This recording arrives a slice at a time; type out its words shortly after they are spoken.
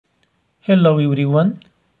Hello everyone,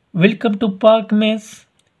 welcome to Park Maths.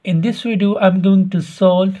 In this video, I'm going to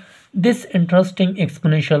solve this interesting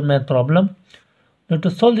exponential math problem. Now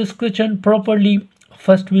to solve this question properly,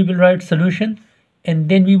 first we will write solution and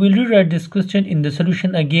then we will rewrite this question in the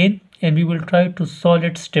solution again and we will try to solve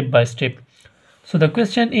it step by step. So the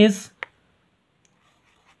question is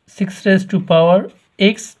 6 raised to power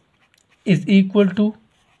x is equal to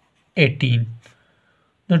 18.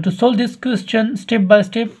 Now to solve this question step by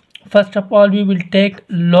step, first of all we will take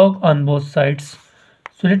log on both sides.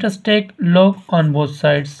 So let us take log on both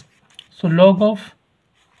sides. So log of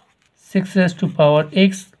 6 raised to power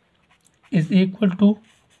x is equal to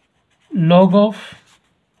log of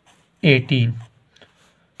 18.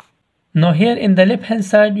 Now here in the left hand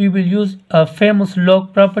side we will use a famous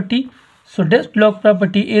log property. So that log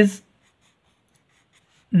property is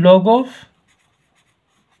log of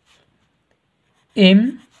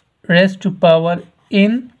m raised to power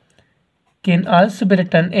n can also be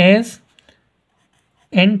written as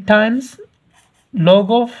n times log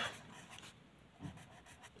of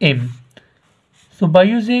m. So by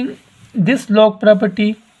using this log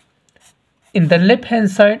property in the left hand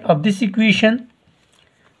side of this equation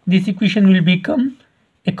will become,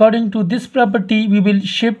 according to this property we will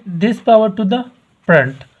shift this power to the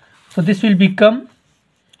front. So this will become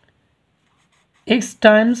x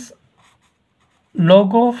times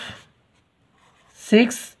log of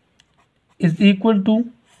 6 is equal to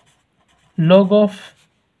log of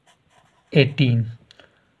 18.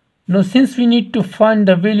 Now since we need to find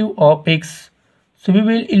the value of x, so we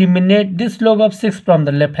will eliminate this log of 6 from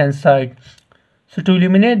the left hand side. So to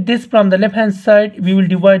eliminate this from the left hand side, we will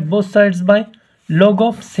divide both sides by log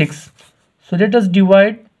of 6. So let us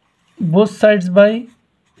divide both sides by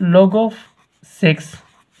log of 6.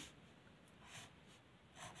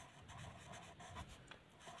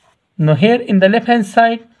 Now here in the left hand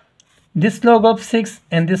side, this log of 6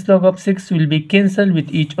 and this log of 6 will be cancelled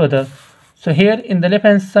with each other. So here in the left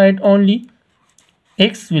hand side only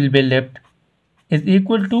x will be left is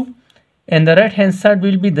equal to, and the right hand side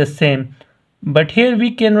will be the same. But here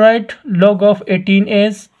we can write log of 18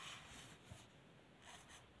 as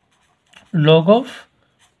log of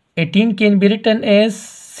 18 can be written as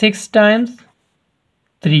 6 times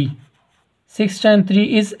 3. 6 times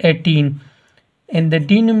 3 is 18. And the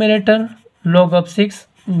denominator log of 6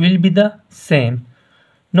 will be the same.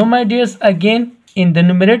 Now my dears, again in the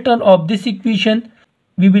numerator of this equation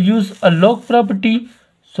we will use a log property.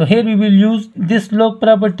 So here we will use this log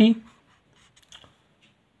property.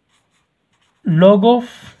 Log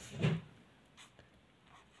of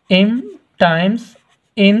m times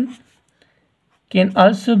n can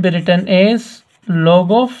also be written as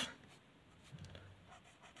log of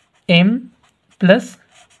m plus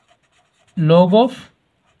log of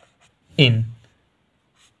n.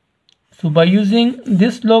 So by using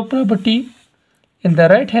this log property in the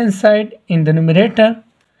right hand side in the numerator,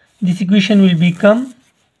 this equation will become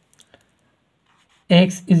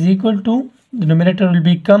x is equal to, the numerator will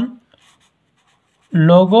become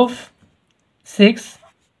log of 6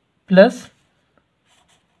 plus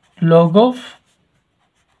log of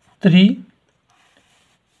 3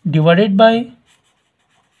 divided by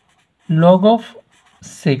log of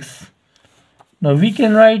 6. Now we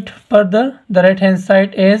can write further the right hand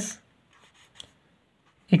side as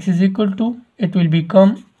x is equal to, it will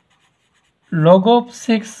become log of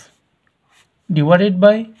 6 divided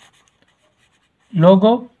by log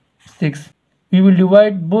of 6. We will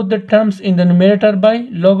divide both the terms in the numerator by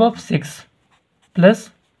log of 6 plus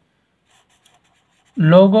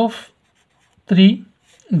log of 3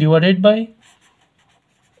 divided by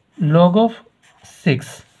log of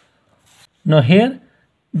 6. Now here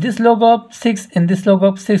this log of 6 and this log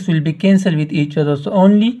of 6 will be cancelled with each other, so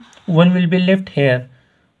only one will be left here.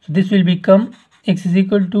 So this will become x is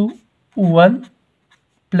equal to 1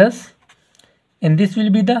 plus, and this will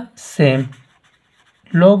be the same,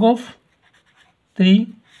 log of 3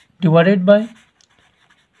 divided by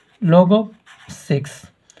log of 6.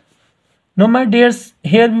 Now my dears,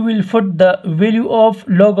 here we will put the value of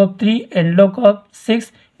log of 3 and log of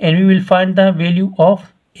 6 and we will find the value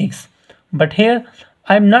of x. But here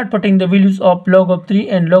I am not putting the values of log of 3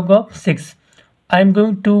 and log of 6. I am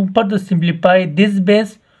going to further simplify this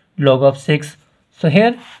base log of 6. So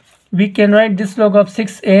here we can write this log of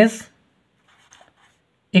 6 as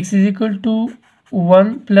x is equal to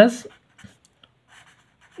 1 plus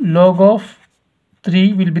log of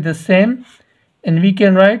 3 will be the same, and we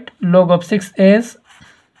can write log of 6 as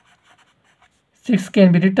 6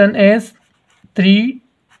 can be written as 3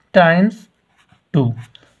 times 2.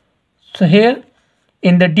 So here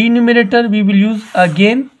in the denominator we will use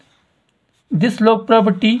again this log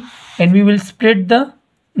property and we will split the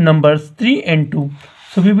numbers 3 and 2.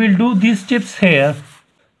 So we will do these steps here.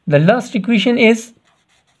 The last equation is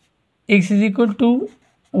x is equal to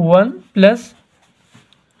 1 plus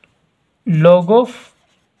log of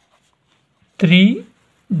 3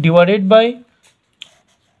 divided by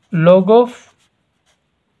log of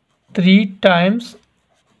 3 times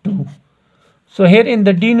 2. So here in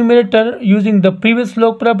the denominator, using the previous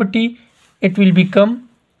log property, it will become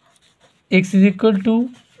x is equal to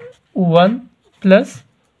 1 plus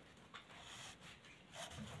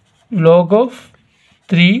log of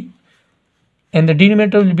 3, and the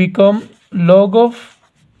denominator will become log of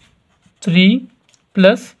 3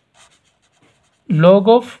 plus log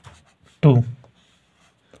of 2.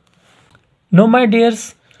 Now my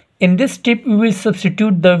dears, in this step we will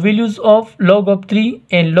substitute the values of log of 3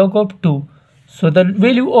 and log of 2. So the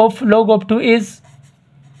value of log of 2 is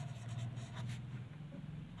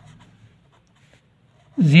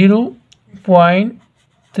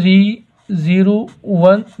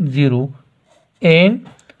 0.3010, and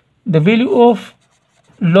the value of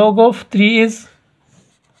log of 3 is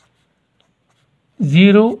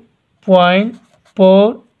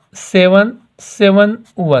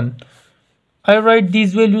 0.4771. I write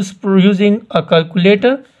these values using a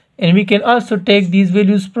calculator, and we can also take these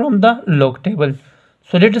values from the log table.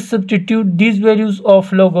 So let us substitute these values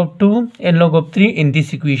of log of 2 and log of 3 in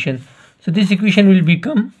this equation. So this equation will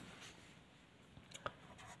become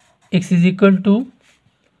x is equal to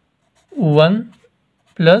 1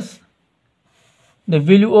 plus the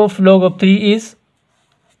value of log of 3 is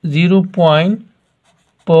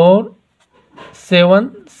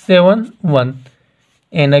 0.4771,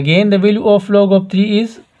 and again the value of log of 3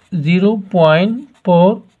 is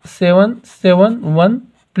 0.4771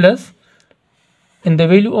 plus, and the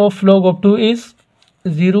value of log of 2 is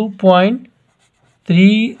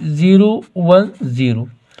 0.3010.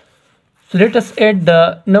 So let us add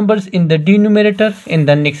the numbers in the denominator in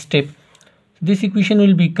the next step. This equation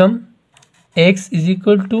will become x is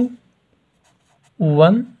equal to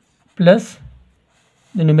 1 plus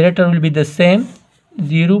the numerator will be the same,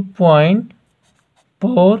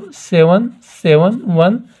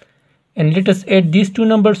 0.4771, and let us add these two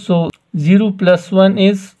numbers. So 0 plus 1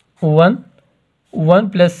 is 1, 1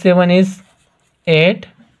 plus 7 is 8,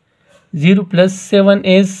 0 plus 7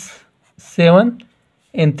 is 7,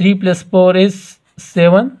 and 3 plus 4 is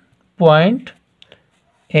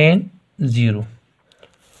 7.0.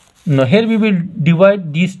 Now here we will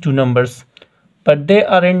divide these two numbers, but they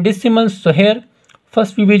are in decimals. So here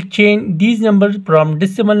first we will change these numbers from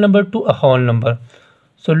decimal number to a whole number.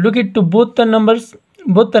 So look at to both the numbers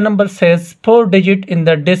has 4 digits in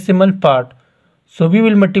the decimal part. So we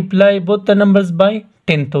will multiply both the numbers by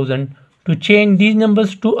 10,000 to change these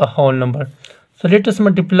numbers to a whole number. So let us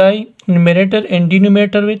multiply numerator and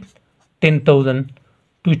denominator with 10,000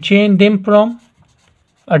 to change them from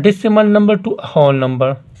a decimal number to a whole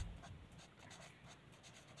number.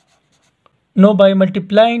 Now by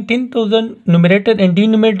multiplying 10,000 numerator and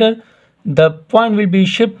denominator, the point will be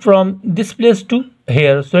shifted from this place to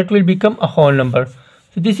here, so it will become a whole number.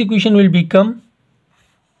 So this equation will become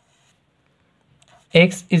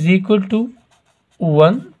x is equal to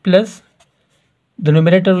 1 plus the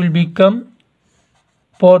numerator will become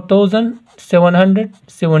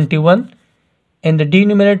 4771, and the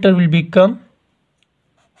denominator will become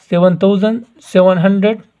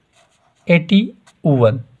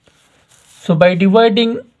 7781. So by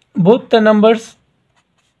dividing both the numbers,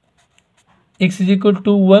 x is equal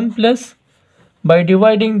to 1 plus, by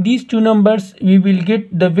dividing these two numbers we will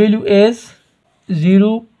get the value as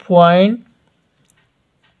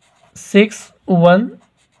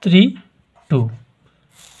 0.6132.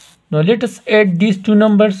 Now let us add these two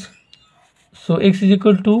numbers. So x is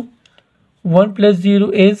equal to 1 plus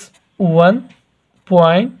 0 is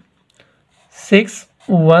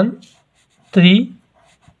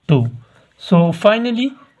 1.6132. So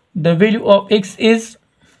finally the value of x is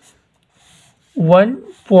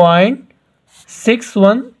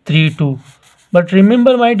 1.6132. But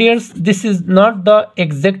remember my dears, this is not the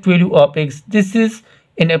exact value of x. This is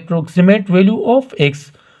an approximate value of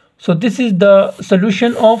x. So this is the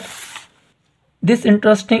solution of this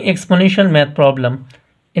interesting exponential math problem.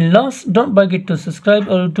 And last, don't forget to subscribe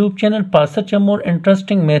our YouTube channel for such a more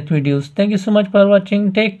interesting math videos. Thank you so much for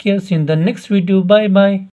watching. Take care. See you in the next video. Bye bye.